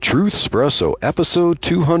Truth Espresso, episode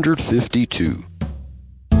 252.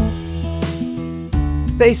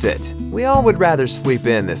 Face it, we all would rather sleep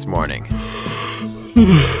in this morning.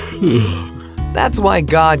 That's why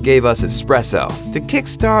God gave us espresso, to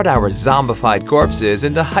kickstart our zombified corpses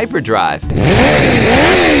into hyperdrive.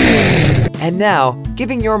 And now,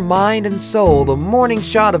 giving your mind and soul the morning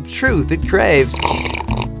shot of truth it craves.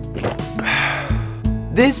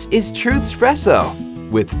 This is Truth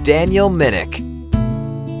Espresso with Daniel Minnick.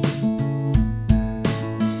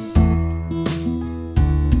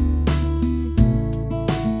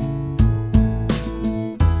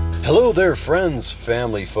 Hello there, friends,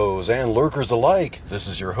 family, foes, and lurkers alike. This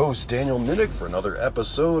is your host, Daniel Minnick, for another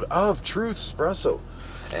episode of Truth Espresso.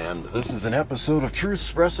 And this is an episode of Truth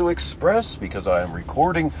Espresso Express because I am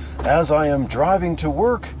recording as I am driving to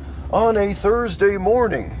work on a Thursday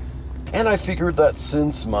morning. And I figured that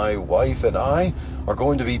since my wife and I are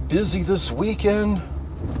going to be busy this weekend,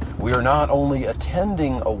 we are not only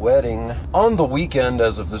attending a wedding on the weekend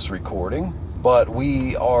as of this recording, but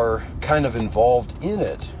we are kind of involved in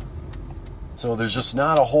it. So there's just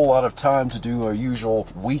not a whole lot of time to do our usual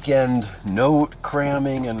weekend note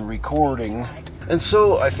cramming and recording. And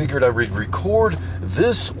so I figured I would record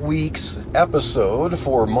this week's episode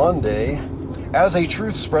for Monday as a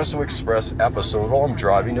Truth Espresso Express episode while I'm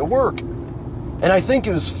driving to work. And I think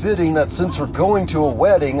it was fitting that since we're going to a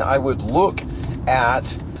wedding, I would look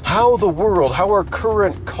at how the world, how our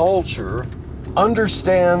current culture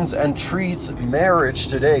understands and treats marriage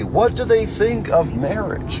today. What do they think of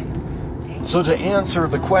marriage? So to answer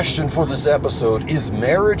the question for this episode, is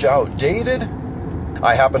marriage outdated?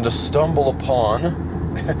 I happened to stumble upon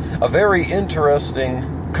a very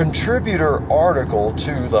interesting contributor article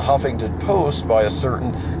to the Huffington Post by a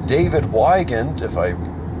certain David Wygant, if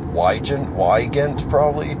I'm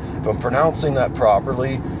pronouncing that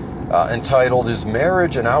properly, entitled, "Is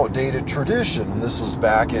Marriage an Outdated Tradition?" And this was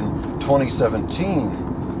back in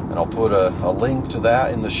 2017. And I'll put a link to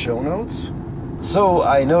that in the show notes. So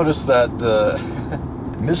I noticed that the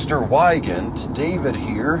Mr. Wygant, David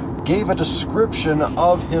here, gave a description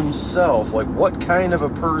of himself, like what kind of a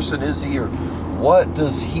person is he, or what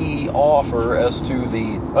does he offer as to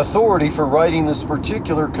the authority for writing this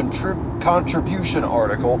particular contribution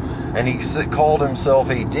article, and he called himself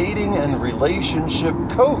a dating and relationship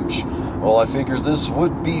coach. Well, I figured this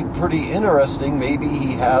would be pretty interesting. Maybe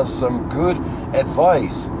he has some good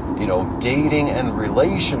advice. Dating and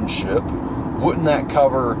relationship. Wouldn't that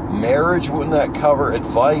cover marriage? Wouldn't that cover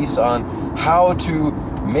advice on how to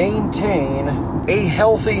maintain a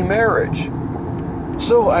healthy marriage?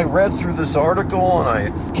 So I read through this article and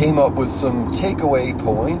I came up with some takeaway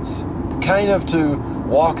points, kind of to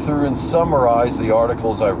walk through and summarize the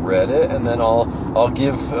article as I read it, and then I'll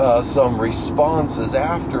give some responses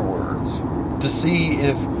afterwards to see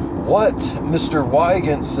if what Mr.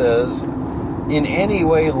 Wygant says in any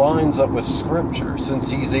way lines up with Scripture, since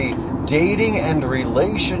he's a dating and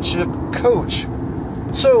relationship coach.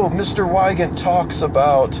 So Mr. Wygant talks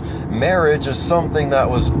about marriage as something that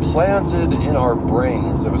was planted in our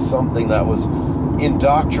brains. It was something that was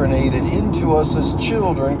indoctrinated into us as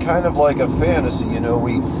children, kind of like a fantasy.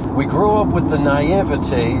 We grow up with the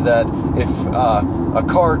naivete that if a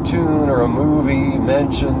cartoon or a movie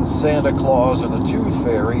mentions Santa Claus or the Tooth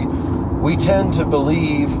Fairy, we tend to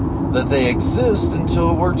believe that they exist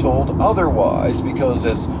until we're told otherwise, because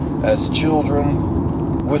as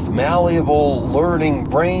children with malleable learning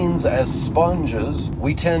brains as sponges,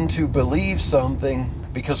 we tend to believe something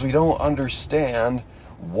because we don't understand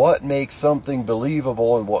what makes something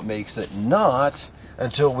believable and what makes it not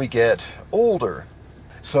until we get older.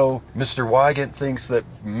 So Mr. Wygant thinks that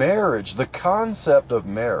marriage, the concept of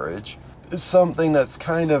marriage, is something that's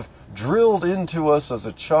kind of drilled into us as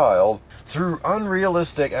a child through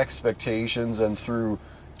unrealistic expectations and through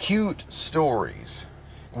cute stories.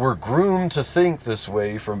 We're groomed to think this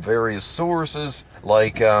way from various sources,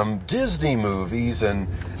 like Disney movies and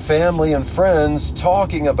family and friends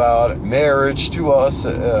talking about marriage to us,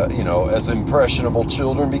 as impressionable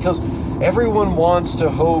children, because everyone wants to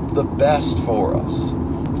hope the best for us.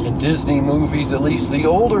 In Disney movies, at least the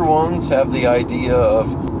older ones, have the idea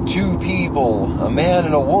of two people, a man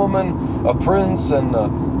and a woman, a prince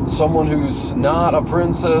and someone who's not a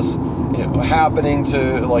princess, happening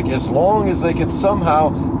to, like, as long as they could somehow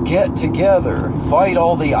get together, fight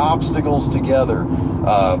all the obstacles together,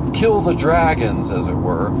 kill the dragons, as it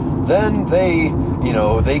were, then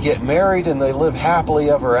they get married and they live happily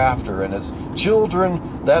ever after. And as children,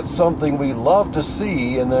 that's something we love to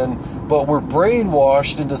see, but we're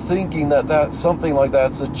brainwashed into thinking that something like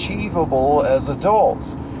that's achievable as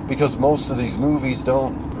adults, because most of these movies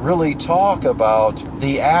don't really talk about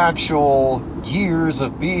the actual years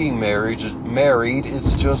of being married.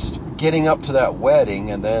 It's just getting up to that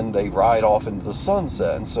wedding, and then they ride off into the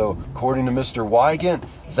sunset. And so, according to Mr. Wygant,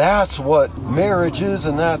 that's what marriage is,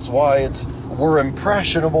 and that's why we're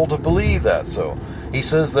impressionable to believe that. So he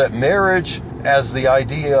says that marriage, as the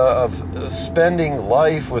idea of spending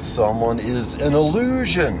life with someone, is an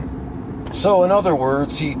illusion. So in other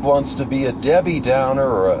words, he wants to be a Debbie Downer,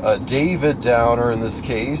 or a David Downer in this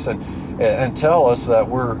case, and tell us that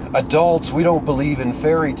we're adults, we don't believe in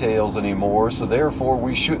fairy tales anymore, so therefore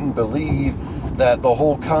we shouldn't believe that the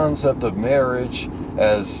whole concept of marriage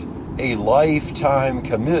as a lifetime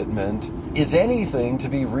commitment is anything to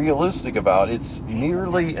be realistic about. It's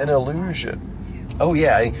merely an illusion. Oh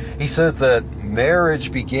yeah, he said that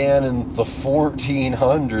marriage began in the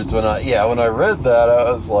 1400s. When I read that,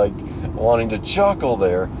 I was like wanting to chuckle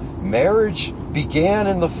there. Marriage began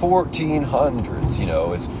in the 1400s.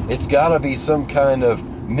 It's got to be some kind of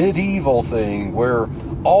medieval thing where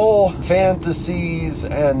all fantasies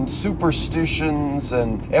and superstitions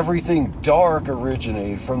and everything dark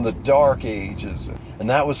originated from the Dark Ages,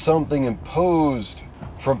 and that was something imposed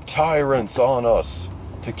from tyrants on us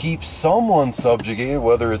to keep someone subjugated,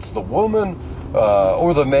 whether it's the woman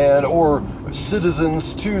or the man, or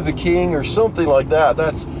citizens to the king, or something like that.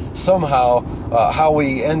 That's somehow how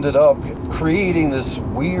we ended up creating this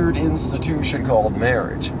weird institution called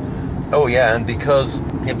marriage. Oh yeah, and because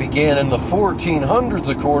it began in the 1400s,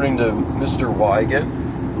 according to Mr.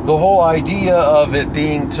 Wygant, the whole idea of it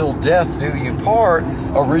being till death do you part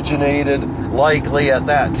originated likely at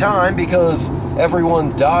that time, because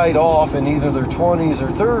everyone died off in either their 20s or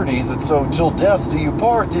 30s, and so till death do you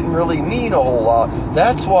part didn't really mean a whole lot.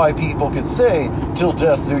 That's why people could say till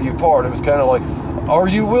death do you part. It was kind of like, are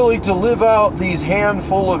you willing to live out these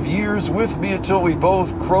handful of years with me until we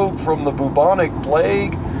both croak from the bubonic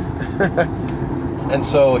plague? And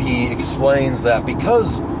so he explains that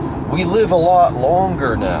because we live a lot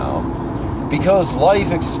longer now, because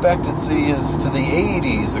life expectancy is to the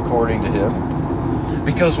 80s, according to him,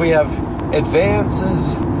 because we have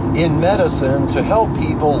advances in medicine to help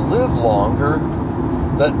people live longer,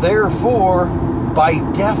 that therefore, by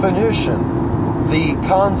definition, the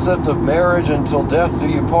concept of marriage until death do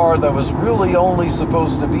you part, that was really only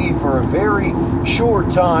supposed to be for a very short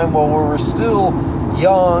time while we were still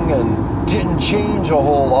young and didn't change a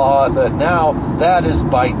whole lot, that now that is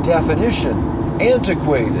by definition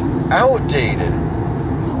antiquated, outdated.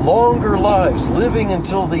 Longer lives, living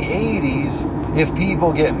until the 80s, if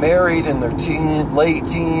people get married in their late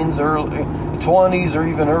teens, early 20s, or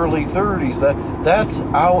even early 30s, that's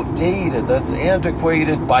outdated, that's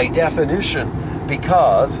antiquated by definition,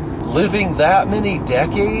 because living that many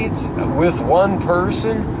decades with one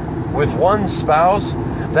person, with one spouse,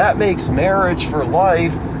 that makes marriage for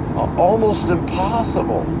life almost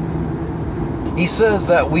impossible. He says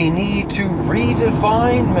that we need to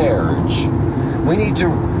redefine marriage.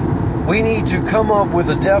 We need to come up with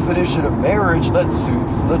a definition of marriage that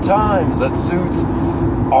suits the times, that suits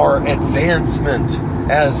our advancement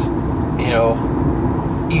as,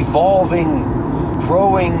 evolving,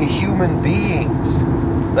 growing human beings.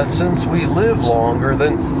 That since we live longer,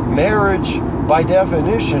 then marriage, by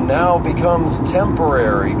definition, now becomes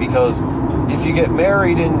temporary, because if you get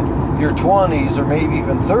married in your 20s or maybe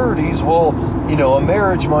even 30s, well, a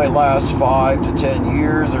marriage might last 5 to 10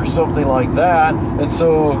 years or something like that. And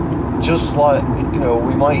so just like,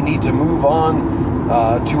 we might need to move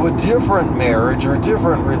on to a different marriage or a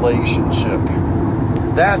different relationship.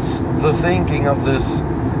 That's the thinking of this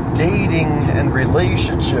dating and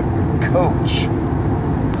relationship coach.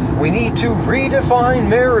 We need to redefine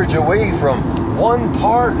marriage away from one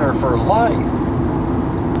partner for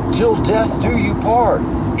life. Till death do you part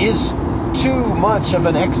is too much of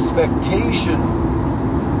an expectation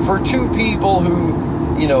for two people who,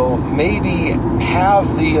 maybe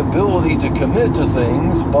have the ability to commit to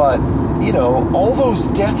things, but, all those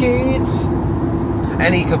decades.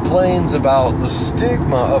 And he complains about the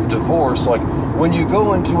stigma of divorce, like when you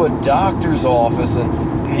go into a doctor's office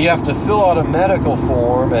and you have to fill out a medical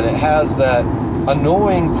form, and it has that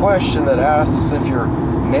annoying question that asks if you're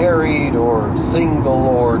married or single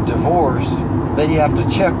or divorced. Then you have to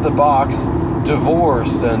check the box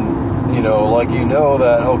divorced, and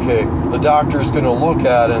that, okay, the doctor's going to look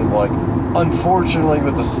at it and like, unfortunately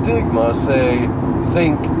with the stigma,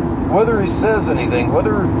 think whether he says anything,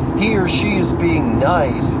 whether he or she is being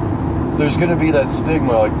nice, there's going to be that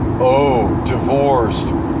stigma like, oh, divorced,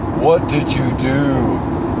 what did you do?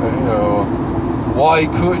 Why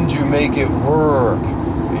couldn't you make it work?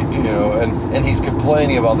 and he's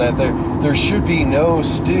complaining about that. There should be no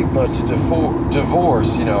stigma to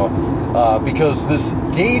divorce, because this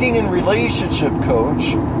dating and relationship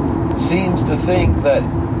coach seems to think that,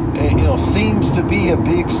 seems to be a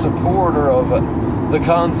big supporter of the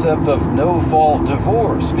concept of no-fault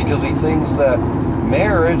divorce, because he thinks that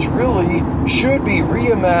marriage really should be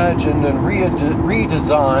reimagined and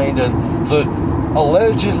redesigned, and the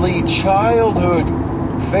allegedly childhood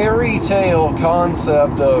fairy tale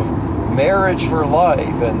concept of marriage for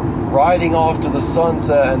life and riding off to the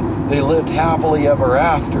sunset and they lived happily ever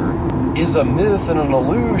after is a myth and an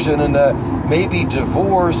illusion, and that maybe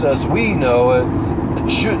divorce as we know it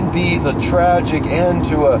shouldn't be the tragic end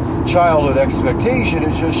to a childhood expectation.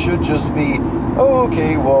 It should just be,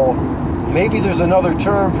 okay, well, maybe there's another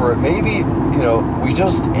term for it. Maybe, we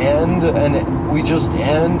just end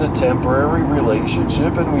a temporary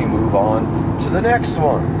relationship and we move on to the next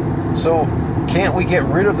one. So can't we get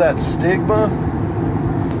rid of that stigma?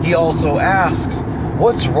 He also asks,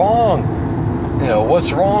 what's wrong?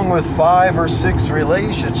 What's wrong with 5 or 6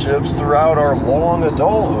 relationships throughout our long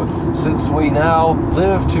adulthood? Since we now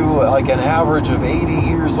live to like an average of 80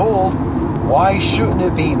 years old, why shouldn't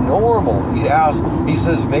it be normal? He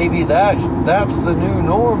says maybe that's the new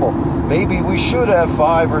normal. Maybe we should have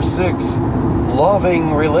 5 or 6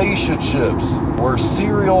 loving relationships. We're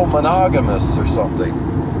serial monogamists or something.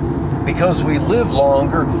 Because we live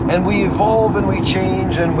longer and we evolve and we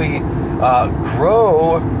change and we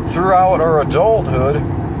grow throughout our adulthood.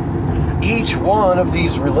 Each one of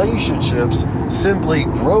these relationships simply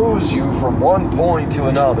grows you from one point to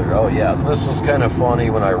another. Oh yeah, this was kind of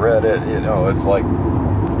funny when I read it. It's like,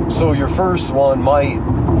 so your first one might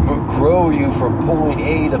grow you from point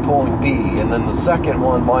A to point B, and then the second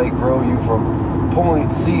one might grow you from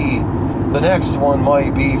point C. The next one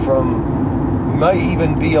might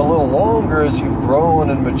even be a little longer as you've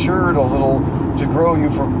grown and matured a little, to grow you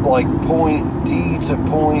from like point D to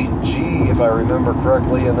point G, if I remember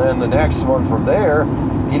correctly. And then the next one from there,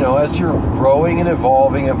 as you're growing and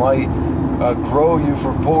evolving, it might grow you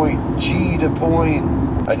from point G to point,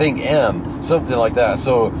 I think, M, something like that.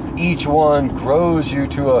 So each one grows you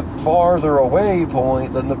to a farther away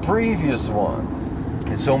point than the previous one.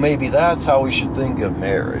 And so maybe that's how we should think of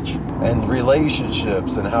marriage and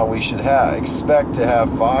relationships, and how we should expect to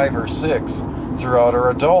have 5 or 6 throughout our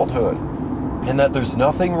adulthood. And that there's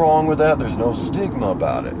nothing wrong with that. There's no stigma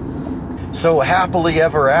about it. So happily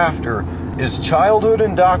ever after is childhood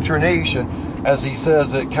indoctrination. As he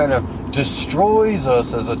says, it kind of destroys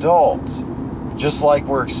us as adults. Just like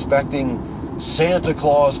we're expecting Santa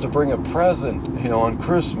Claus to bring a present, on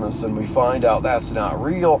Christmas, and we find out that's not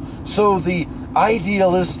real. So the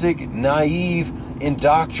idealistic, naive,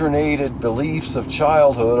 indoctrinated beliefs of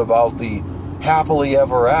childhood about the happily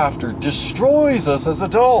ever after destroys us as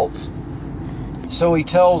adults. So he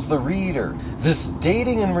tells the reader, this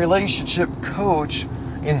dating and relationship coach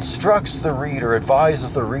instructs the reader,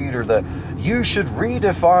 advises the reader that you should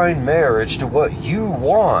redefine marriage to what you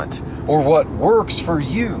want or what works for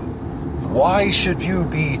you. Why should you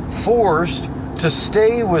be forced to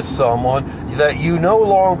stay with someone that you no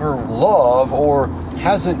longer love or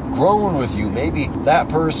hasn't grown with you? Maybe that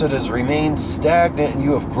person has remained stagnant and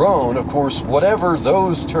you have grown. Of course, whatever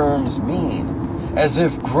those terms mean. As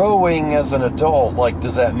if growing as an adult,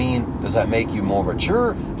 does that make you more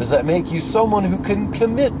mature? Does that make you someone who can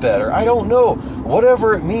commit better? I don't know.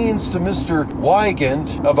 Whatever it means to Mr.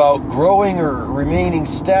 Wygant about growing or remaining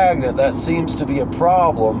stagnant, that seems to be a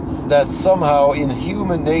problem that's somehow in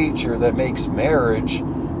human nature that makes marriage,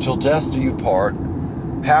 till death do you part,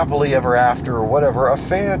 happily ever after, or whatever, a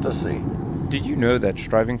fantasy. Did you know that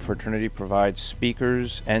Striving for Eternity provides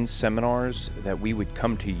speakers and seminars that we would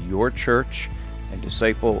come to your church and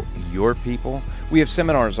disciple your people? We have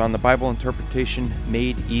seminars on the Bible interpretation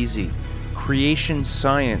made easy, creation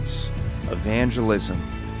science, evangelism,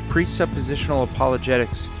 presuppositional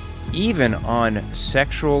apologetics, even on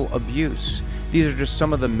sexual abuse. These are just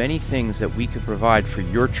some of the many things that we could provide for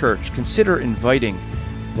your church. Consider inviting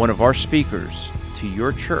one of our speakers to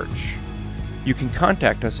your church. You can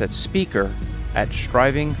contact us at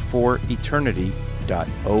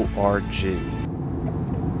speaker@strivingforeternity.org.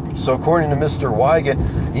 So according to Mr.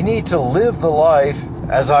 Wygant, you need to live the life,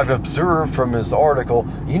 as I've observed from his article,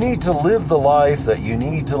 you need to live the life that you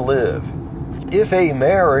need to live. If a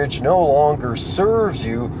marriage no longer serves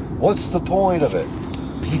you, what's the point of it?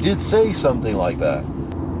 He did say something like that.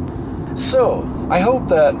 So, I hope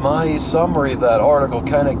that my summary of that article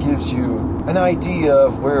kind of gives you an idea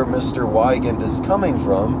of where Mr. Wygant is coming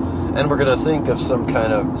from, And we're going to think of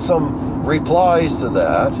some replies to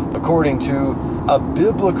that according to a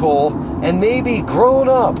biblical and maybe grown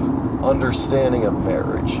up understanding of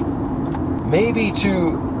marriage. Maybe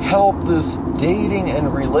to help this dating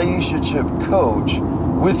and relationship coach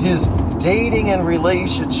with his dating and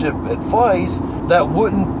relationship advice that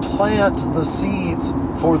wouldn't plant the seeds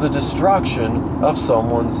for the destruction of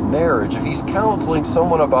someone's marriage. If he's counseling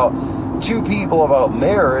two people about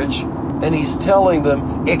marriage, and he's telling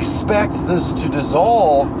them, expect this to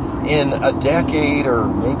dissolve in a decade or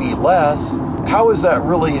maybe less, how is that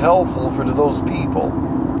really helpful for those people?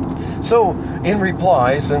 So, in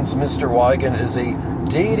reply, since Mr. Wiegand is a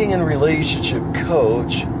dating and relationship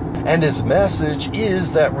coach, and his message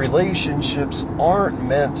is that relationships aren't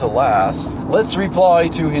meant to last, let's reply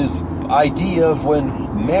to his idea of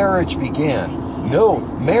when marriage began. No,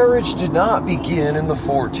 marriage did not begin in the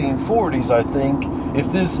 1440s, I think.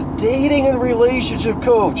 If this dating and relationship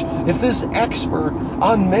coach, if this expert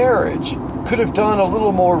on marriage could have done a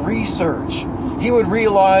little more research, he would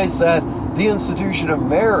realize that the institution of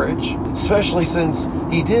marriage, especially since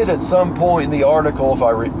he did at some point in the article, if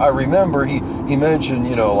I remember, he mentioned,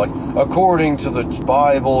 like according to the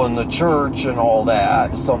Bible and the church and all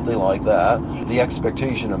that, something like that, the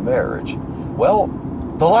expectation of marriage. Well,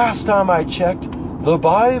 the last time I checked, the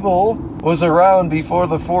Bible was around before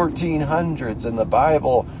the 1400s, and the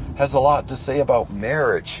Bible has a lot to say about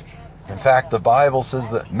marriage. In fact, the Bible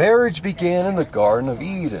says that marriage began in the Garden of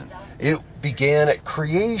Eden. It began at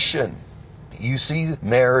creation. You see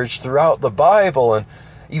marriage throughout the Bible, and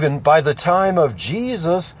even by the time of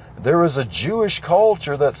Jesus, there was a Jewish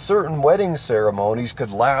culture that certain wedding ceremonies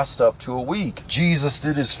could last up to a week. Jesus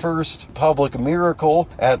did his first public miracle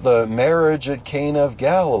at the marriage at Cana of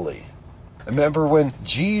Galilee. Remember when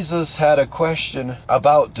Jesus had a question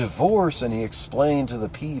about divorce, and he explained to the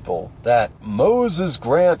people that Moses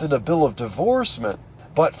granted a bill of divorcement,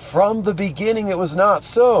 but from the beginning it was not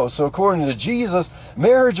so. So according to Jesus,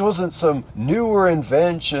 marriage wasn't some newer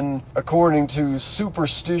invention according to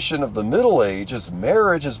superstition of the Middle Ages.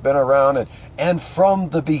 Marriage has been around, and from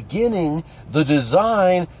the beginning, the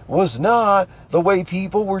design was not the way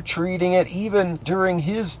people were treating it even during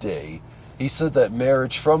his day. He said that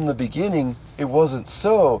marriage from the beginning, it wasn't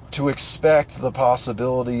so to expect the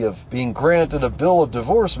possibility of being granted a bill of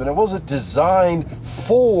divorcement. It wasn't designed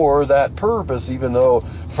for that purpose, even though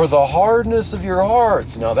for the hardness of your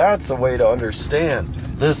hearts. Now that's a way to understand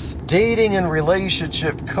this dating and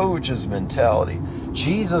relationship coach's mentality.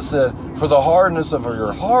 Jesus said, for the hardness of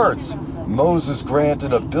your hearts, Moses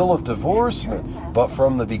granted a bill of divorcement, but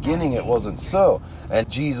from the beginning it wasn't so. And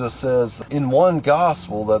Jesus says in one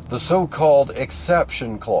gospel that the so-called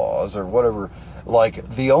exception clause, or whatever, like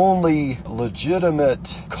the only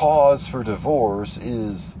legitimate cause for divorce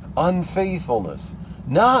is unfaithfulness.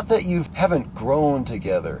 Not that you haven't grown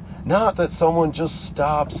together, not that someone just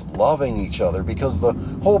stops loving each other, because the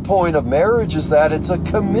whole point of marriage is that it's a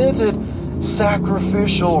committed,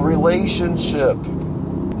 sacrificial relationship.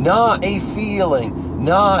 Not a feeling,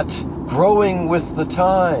 not growing with the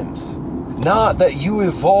times, not that you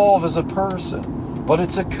evolve as a person, but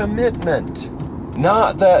it's a commitment.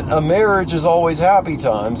 Not that a marriage is always happy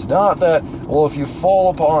times, not that, well, if you fall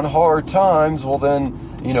upon hard times, well then,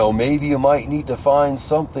 maybe you might need to find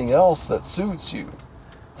something else that suits you.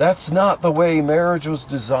 That's not the way marriage was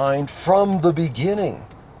designed from the beginning.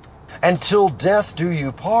 Until death do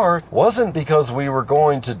you part wasn't because we were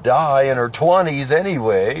going to die in our 20s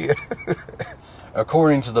anyway.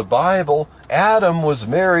 According to the Bible, Adam was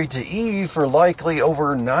married to Eve for likely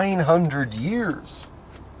over 900 years.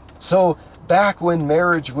 So back when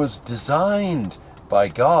marriage was designed by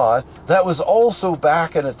God, that was also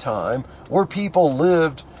back at a time where people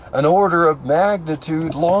lived an order of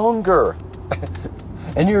magnitude longer.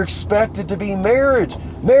 And you're expected to be married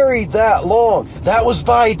that long. That was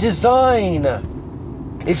by design.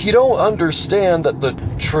 If you don't understand that the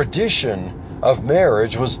tradition of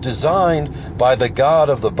marriage was designed by the God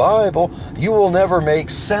of the Bible, you will never make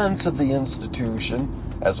sense of the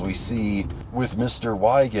institution, as we see with Mr.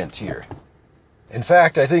 Wiegand here. In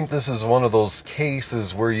fact, I think this is one of those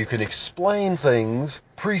cases where you can explain things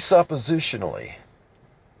presuppositionally.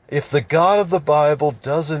 If the God of the Bible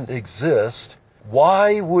doesn't exist,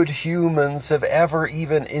 why would humans have ever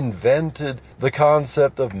even invented the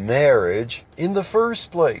concept of marriage in the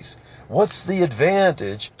first place? What's the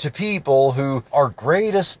advantage to people who our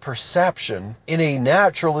greatest perception in a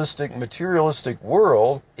naturalistic, materialistic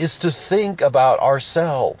world is to think about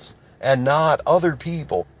ourselves and not other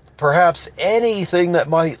people? Perhaps anything that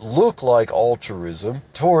might look like altruism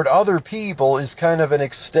toward other people is kind of an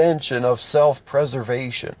extension of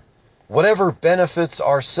self-preservation. whatever benefits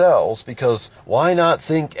ourselves, because why not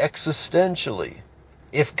think existentially?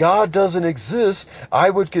 If God doesn't exist, I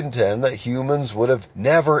would contend that humans would have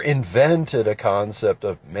never invented a concept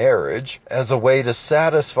of marriage as a way to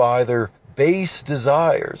satisfy their base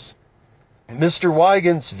desires. Mr.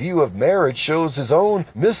 Wygant's view of marriage shows his own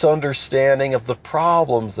misunderstanding of the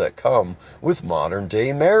problems that come with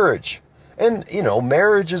modern-day marriage. And,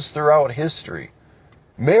 marriages throughout history.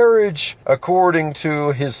 Marriage, according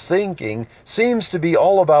to his thinking, seems to be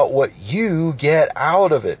all about what you get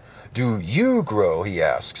out of it. Do you grow, he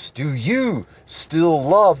asks? Do you still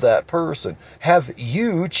love that person? Have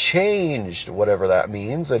you changed, whatever that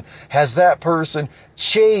means? And has that person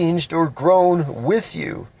changed or grown with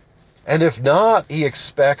you? And if not, he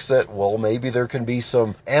expects that, maybe there can be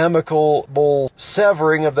some amicable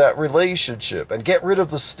severing of that relationship and get rid of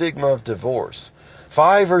the stigma of divorce.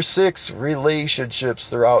 5 or 6 relationships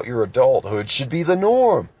throughout your adulthood should be the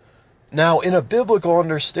norm. Now, in a biblical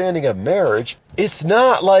understanding of marriage, it's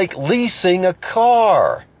not like leasing a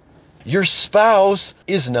car. Your spouse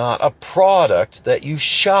is not a product that you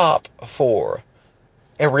shop for.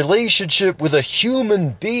 A relationship with a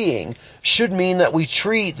human being should mean that we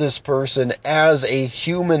treat this person as a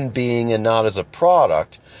human being and not as a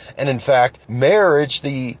product. And in fact, marriage,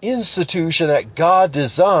 the institution that God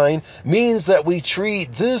designed, means that we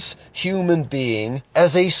treat this human being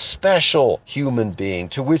as a special human being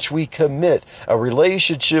to which we commit. A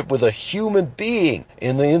relationship with a human being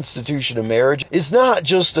in the institution of marriage is not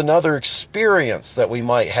just another experience that we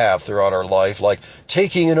might have throughout our life, like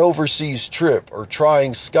taking an overseas trip or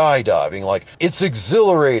trying skydiving. Like, it's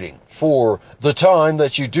exhilarating for the time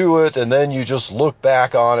that you do it, and then you just look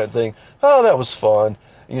back on it and think, oh, that was fun.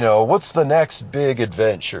 What's the next big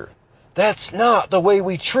adventure? That's not the way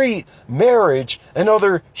we treat marriage and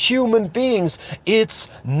other human beings. It's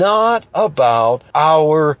not about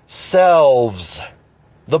ourselves.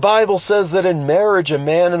 The Bible says that in marriage, a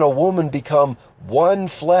man and a woman become one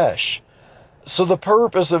flesh. So the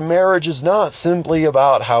purpose of marriage is not simply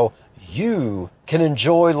about how you can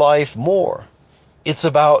enjoy life more. It's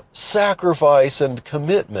about sacrifice and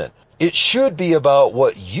commitment. It should be about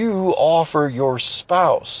what you offer your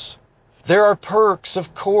spouse. There are perks,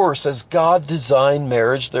 of course, as God designed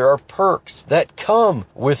marriage. There are perks that come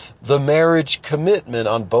with the marriage commitment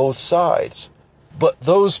on both sides. But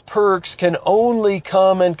those perks can only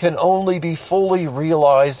come and can only be fully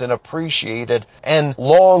realized and appreciated and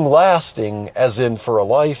long-lasting, as in for a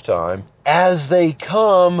lifetime, as they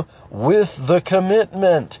come with the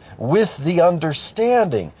commitment, with the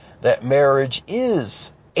understanding that marriage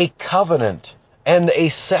is a covenant and a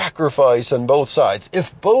sacrifice on both sides.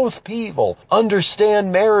 If both people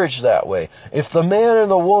understand marriage that way, if the man and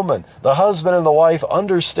the woman, the husband and the wife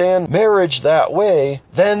understand marriage that way,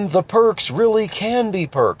 then the perks really can be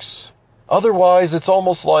perks. Otherwise, it's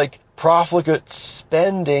almost like profligate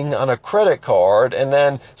spending on a credit card and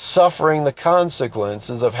then suffering the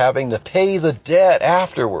consequences of having to pay the debt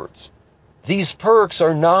afterwards. These perks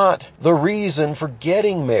are not the reason for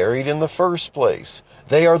getting married in the first place.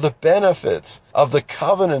 They are the benefits of the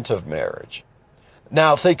covenant of marriage.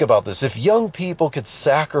 Now think about this. If young people could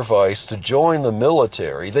sacrifice to join the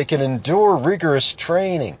military, they can endure rigorous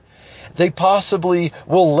training. They possibly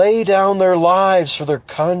will lay down their lives for their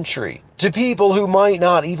country to people who might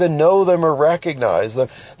not even know them or recognize them.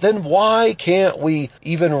 Then why can't we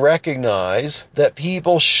even recognize that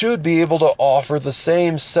people should be able to offer the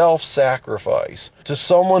same self-sacrifice to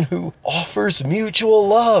someone who offers mutual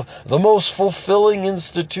love, the most fulfilling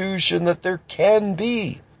institution that there can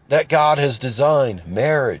be, that God has designed,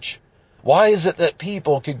 marriage? Why is it that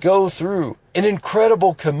people could go through an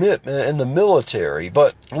incredible commitment in the military,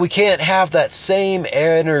 but we can't have that same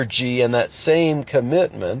energy and that same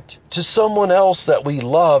commitment to someone else that we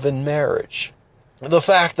love in marriage? The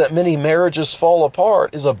fact that many marriages fall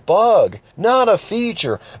apart is a bug, not a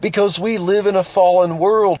feature, because we live in a fallen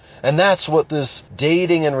world, and that's what this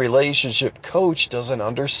dating and relationship coach doesn't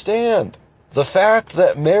understand. The fact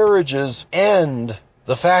that marriages end,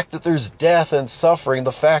 the fact that there's death and suffering,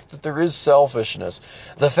 the fact that there is selfishness,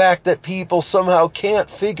 the fact that people somehow can't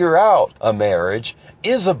figure out a marriage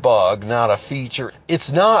is a bug, not a feature.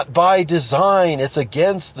 It's not by design, it's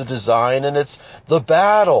against the design, and it's the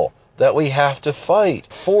battle that we have to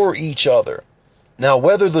fight for each other. Now,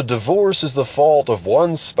 whether the divorce is the fault of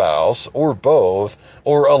one spouse or both,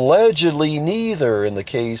 or allegedly neither in the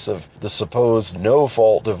case of the supposed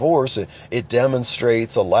no-fault divorce, it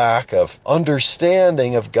demonstrates a lack of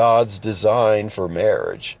understanding of God's design for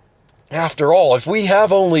marriage. After all, if we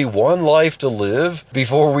have only one life to live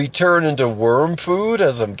before we turn into worm food,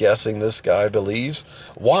 as I'm guessing this guy believes,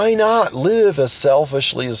 why not live as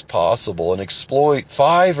selfishly as possible and exploit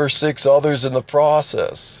 5 or 6 others in the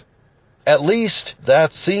process? At least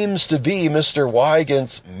that seems to be Mr.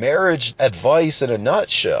 Wygant's marriage advice in a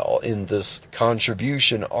nutshell in this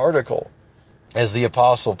contribution article. As the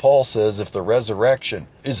Apostle Paul says, if the resurrection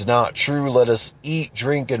is not true, let us eat,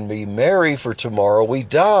 drink, and be merry, for tomorrow we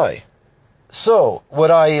die. So,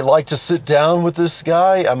 would I like to sit down with this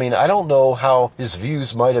guy? I mean, I don't know how his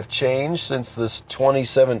views might have changed since this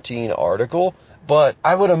 2017 article, but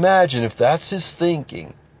I would imagine if that's his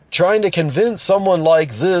thinking, trying to convince someone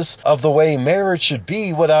like this of the way marriage should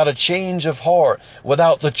be without a change of heart,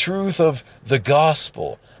 without the truth of the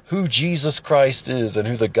gospel, who Jesus Christ is and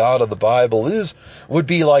who the God of the Bible is, would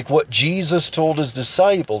be like what Jesus told his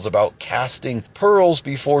disciples about casting pearls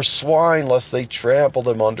before swine lest they trample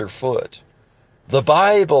them underfoot. The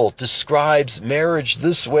Bible describes marriage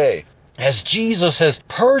this way. As Jesus has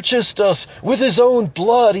purchased us with his own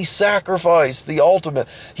blood, he sacrificed the ultimate.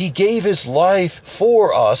 He gave his life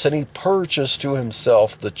for us, and he purchased to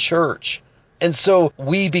himself the church. And so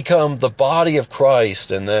we become the body of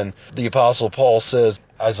Christ. And then the Apostle Paul says,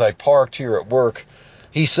 as I parked here at work,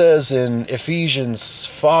 he says in Ephesians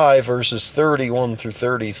 5, verses 31 through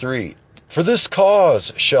 33, for this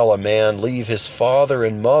cause shall a man leave his father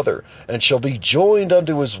and mother, and shall be joined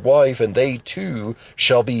unto his wife, and they two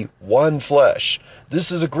shall be one flesh.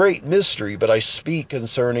 This is a great mystery, but I speak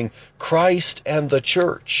concerning Christ and the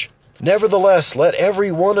church. Nevertheless, let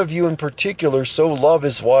every one of you in particular so love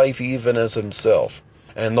his wife even as himself,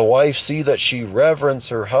 and the wife see that she reverence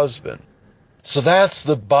her husband. So that's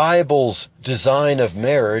the Bible's design of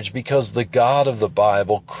marriage, because the God of the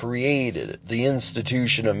Bible created the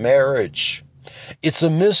institution of marriage. It's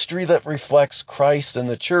a mystery that reflects Christ and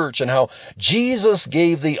the church and how Jesus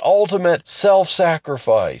gave the ultimate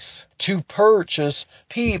self-sacrifice to purchase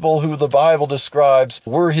people who the Bible describes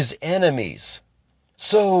were his enemies.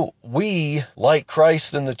 So we, like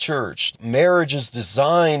Christ and the church, marriage is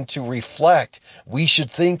designed to reflect. We should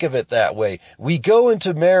think of it that way. We go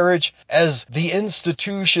into marriage as the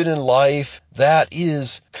institution in life that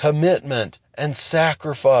is commitment and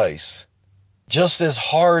sacrifice. Just as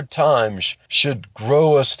hard times should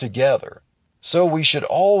grow us together, so we should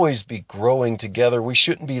always be growing together. We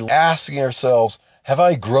shouldn't be asking ourselves, have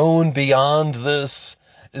I grown beyond this?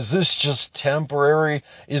 Is this just temporary?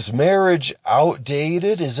 Is marriage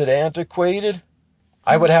outdated? Is it antiquated?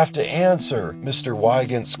 I would have to answer Mr.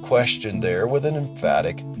 Wygant's question there with an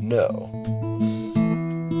emphatic no.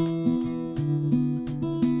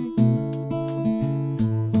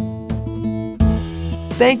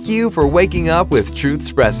 Thank you for waking up with Truth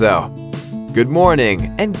Espresso. Good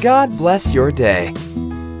morning, and God bless your day.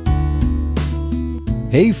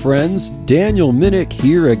 Hey friends, Daniel Minnick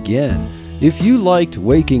here again. If you liked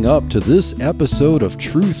waking up to this episode of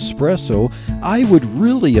Truth Espresso, I would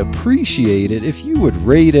really appreciate it if you would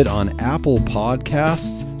rate it on Apple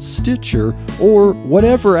Podcasts, Stitcher, or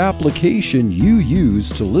whatever application you use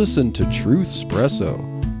to listen to Truth Espresso.